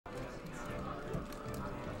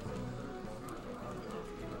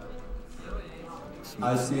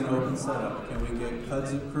I see an open setup. Can we get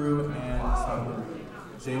Kudzu Crew and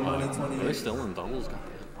J128? They're still in doubles.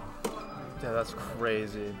 Yeah, that's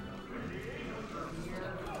crazy.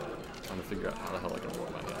 Trying to figure out how the hell I can roll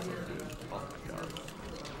my hand, dude. Oh my god.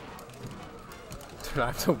 Dude, I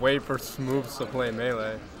have to wait for Smoops to play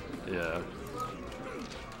melee. Yeah.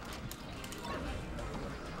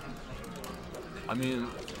 I mean,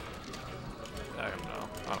 I don't know.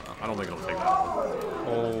 I don't think it'll take that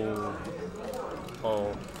long.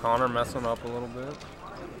 Oh, Connor messing up a little bit,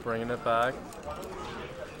 bringing it back.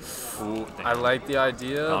 Ooh, I like the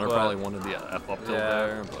idea. Connor but probably wanted the F up tilt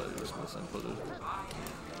there, but he was misinputted.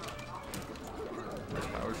 Nice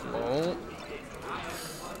power shoot. Oh.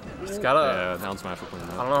 He's gotta. Yeah, down smash will clean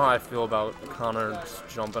that. I don't know how I feel about Connor just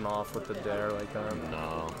jumping off with the dare like that.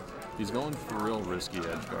 No. He's going for real risky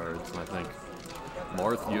edge guards, and I think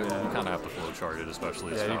Marth, you kind of have to flow chart it,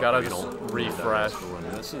 especially. Yeah, you gotta just refresh. I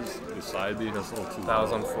mean, this is the side B. That's a little too. That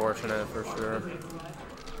was unfortunate for sure.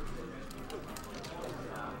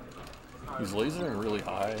 He's lasering really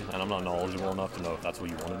high, and I'm not knowledgeable enough to know if that's what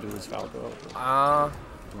you want to do as Falco.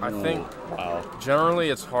 I think generally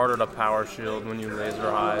it's harder to power shield when you laser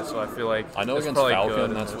high, so I feel like I know it's against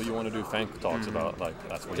Falcon, that's good. what you want to do. Fank talks about like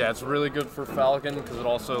that's what. Yeah, it's really good for Falcon because it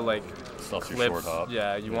also like stuffs your flips. short up.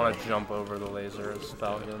 Yeah, you want to jump over the laser as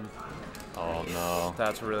Falcon. Oh no.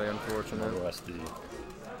 That's really unfortunate. SD.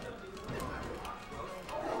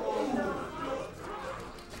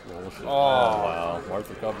 Oh wow, Marth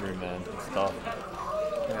recovery, man. It's tough.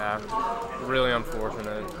 Yeah, really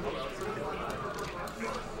unfortunate.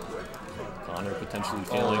 Connor potentially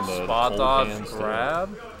feeling the spot dodge hands grab.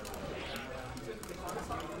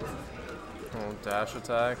 Dash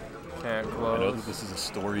attack. Can't close. I know that this is a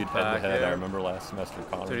storied head-to-head. I remember last semester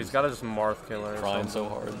Connor. Dude, he's got to just Marth killer. Trying so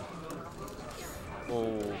hard.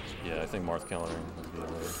 Oh. Yeah, I think Marth killer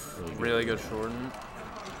would be really good shorten.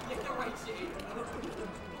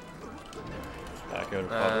 Back out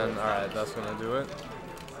of and alright, that's gonna do it.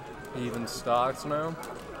 Even stocks now.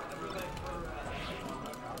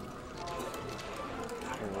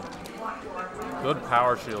 Good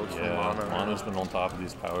power shields from Mono. Mono's been on top of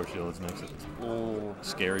these power shields, makes it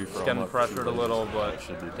scary for him. Getting pressured a little, but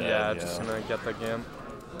should be dead, yeah, just gonna get the game.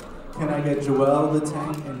 Can I get Joel the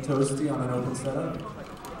Tank and Toasty on an open setup?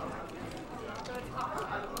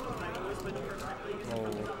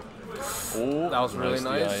 Oh, that was really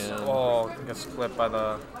nice. Oh, gets clipped by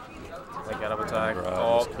the get up attack.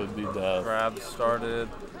 Oh, could be death. Grab started.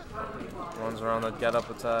 Runs around the get up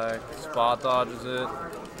attack. Spot dodges it.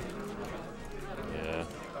 Yeah.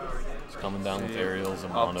 It's coming down with aerials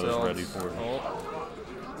and Mono's ready for it. Oh.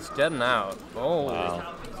 It's getting out. Oh,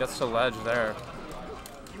 wow. Gets the ledge there.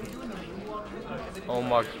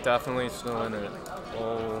 Omuk definitely still in it.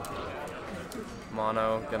 Oh.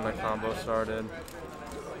 Mono getting the combo started.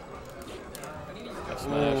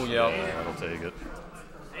 Oh, yep. Yeah, that'll take it.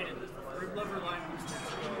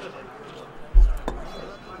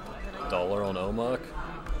 Dollar on Omuk.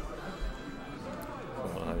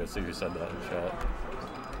 I gotta see who said that in chat.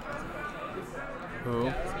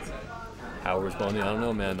 Who? Howard's Bunny. I don't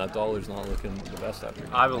know, man. That dollar's not looking the best after.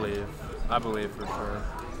 I believe for sure.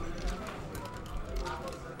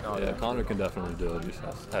 Oh, yeah, Connor can definitely do it. He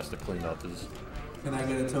just has to clean up his. Can I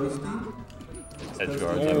get a Toasty? Edge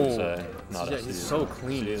guards, I would say. Not yeah, he's so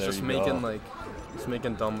clean. He's just making he's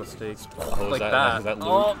making dumb mistakes like that.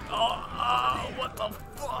 Oh, what the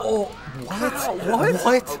fuck? Oh, what?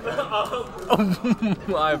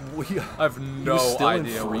 I've no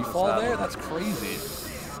idea. Free fall there? That's crazy.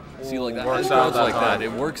 See, like that works out like that.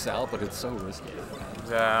 It works out, but it's so risky.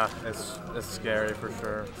 Yeah, it's scary for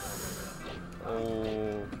sure.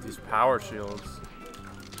 Oh, these power shields.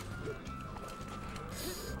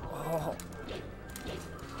 Oh.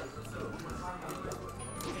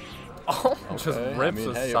 Oh, okay. Just rips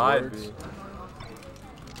a side B.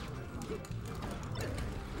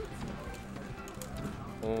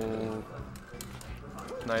 Oh,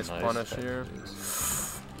 nice punish here.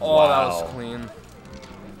 Oh, wow. That was clean.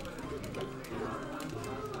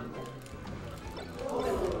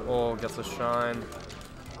 Oh, gets a shine.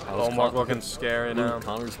 Omuk looking scary now.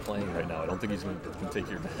 Connor's playing right now. I don't think he's going to take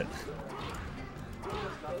your bet.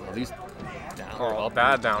 Oh, these down,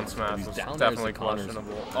 bad down smash was definitely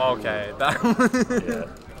questionable. Okay, that. Yeah,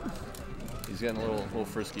 he's getting a little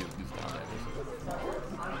frisky with these down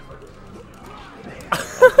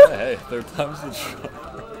airs. Okay, hey, third time's the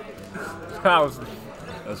charm.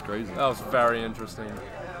 That's crazy. That was very interesting.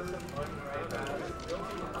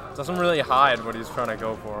 Doesn't really hide what he's trying to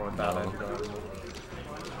go for with that edge guard.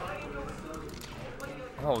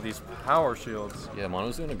 Oh, these power shields. Yeah,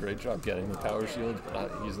 Mono's doing a great job getting the power shield,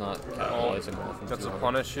 but he's not capitalizing off them Gets too a hard.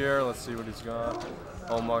 punish here. Let's see what he's got.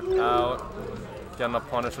 Omuk out. Getting a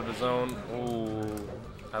punish of his own. Ooh.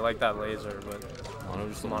 I like that laser, but Mono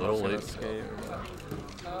just a Mono's little gonna late. escape.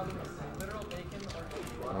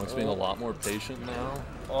 Omuk's being a lot more patient now.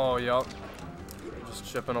 Oh, yup. Just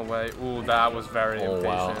chipping away. Ooh, that was very Oh,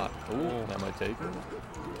 impatient. wow. Ooh, that might take it.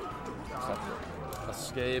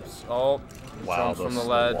 Escapes. Oh, Wow, jumps from the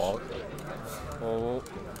ledge. walk. Oh,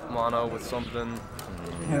 Mono with something.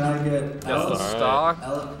 Can I get Gets the Alright. stock.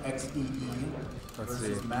 LXEE Let's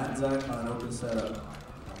versus see. Matt Zach on an open setup?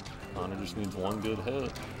 Mono just needs one good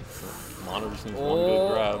hit. Mono just needs one Oh,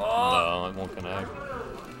 good grab. oh. No, it won't connect.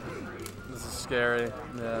 This is scary.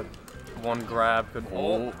 Yeah, one grab could.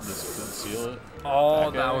 Oh, this could seal it. Oh,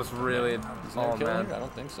 Back that air. was really. Isn't Oh that killing? man, I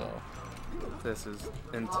don't think so. this is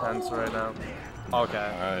intense right now. Okay.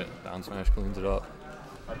 All right, down smash cleans it up.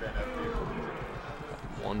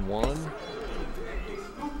 1-1.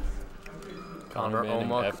 Connor banning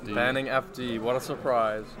Omuk FD. banning FD. What a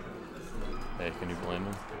surprise. Hey, can you blame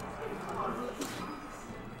him?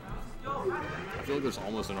 I feel like there's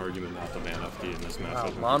almost an argument not to ban FD in this Wow,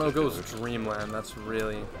 matchup. in Mono goes particular. Dreamland. That's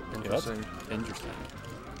really Yeah, that's interesting. interesting.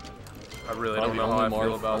 I really Probably don't know how I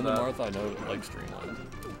feel about only that. Marth I know likes Dreamland.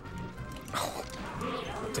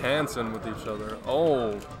 Dancing with each other.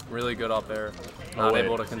 Oh, really good up there. Not wait.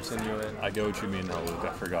 able to continue it. I get what you mean now, Luke. I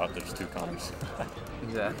forgot there's two Connors.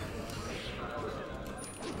 Yeah.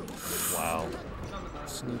 Wow.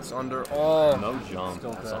 Sneaks under. Oh. No jump.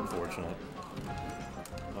 Still That's dead. unfortunate.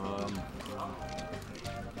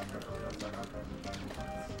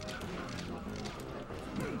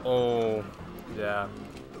 Oh. Yeah.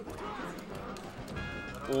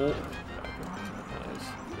 Oh. Nice.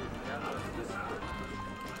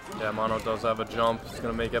 Yeah, Mono does have a jump. He's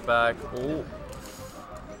gonna make it back. Oh.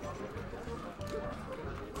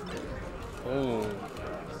 Oh.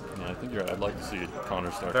 Yeah, I think you're right. I'd like to see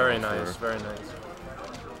Connor start. Very going nice. for Very nice.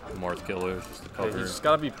 Marth killers just to Yeah, cover. he's just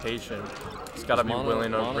gotta be patient. He's gotta be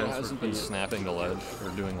willing to Mono rinse hasn't been repeat. snapping the ledge or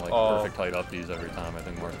doing like Oh. perfect height uppies every time. I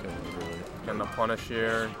think Marth killers really Getting a punish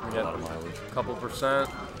here. a Get lot of mileage. a couple percent.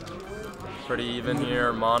 Pretty even here.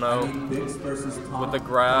 I Mono need Biggs versus Tom. with the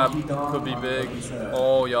grab. Donkey Kong Could be on an big. open setup.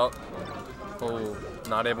 Oh, yup. Oh,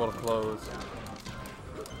 not able to close.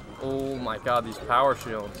 Oh my god, these power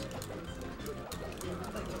shields.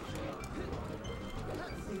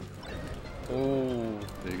 Oh,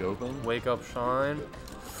 Big open. wake up shine.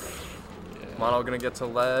 Yeah. Mono gonna get to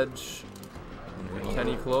ledge. Can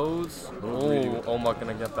he close? Little greedy Oh, with- Omuk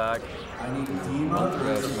gonna get back. I need Dima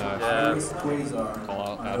versus smash. Iris Quasar Call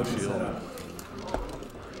out on out of open shield. setup.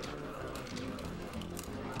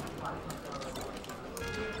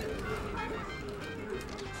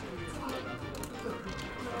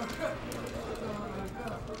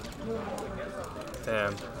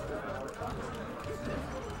 Damn.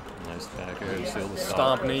 Nice back air to seal the stop.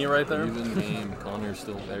 Stomp knee right there. Even game. Connor's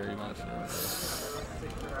still very much in this.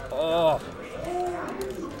 Oh.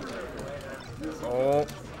 Oh.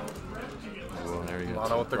 Oh, there you go.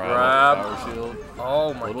 Mono with the Grab grab. off Power shield.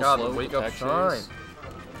 Oh my Little god, slow the with wake up tech shine. chase.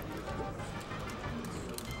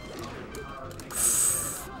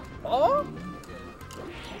 Oh.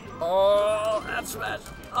 Oh, that smash.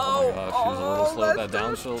 Oh Oh, my gosh, he was a little slow with that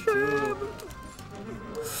down dash tilt jab. too.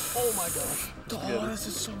 Oh my gosh. Oh, this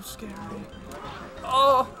is so scary.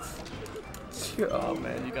 Oh. Oh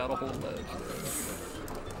man, you got a whole ledge.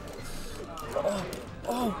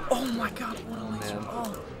 Oh my god, what a laser. Man.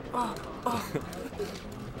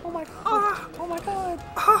 Oh my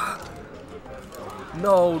god.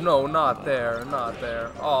 No, no, not there, not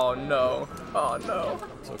there. Oh no. Oh no.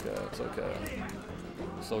 It's okay, it's okay.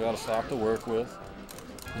 Still got a stock to work with.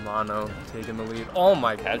 Mono taking the lead. Oh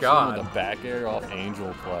my Catch him with god. a back air off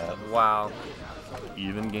Angel Plat. Wow.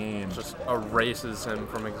 Even game. Just erases him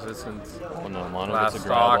from existence. Oh no, Mono Last gets a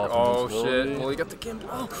grab stock. off Oh invincibility. shit. Well, he got the game.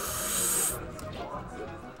 Oh.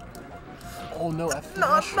 Oh no, F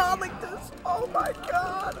Not like this. Oh my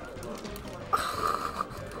god.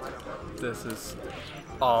 This is.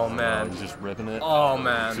 Oh man. He's just ripping it. Oh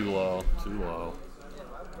man. Too low, too low.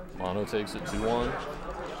 Mono takes it 2-1.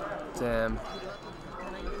 Damn.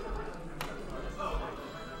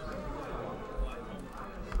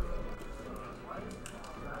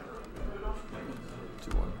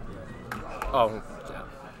 Oh, yeah.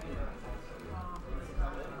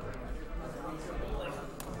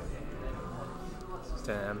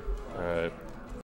 Damn. Alright.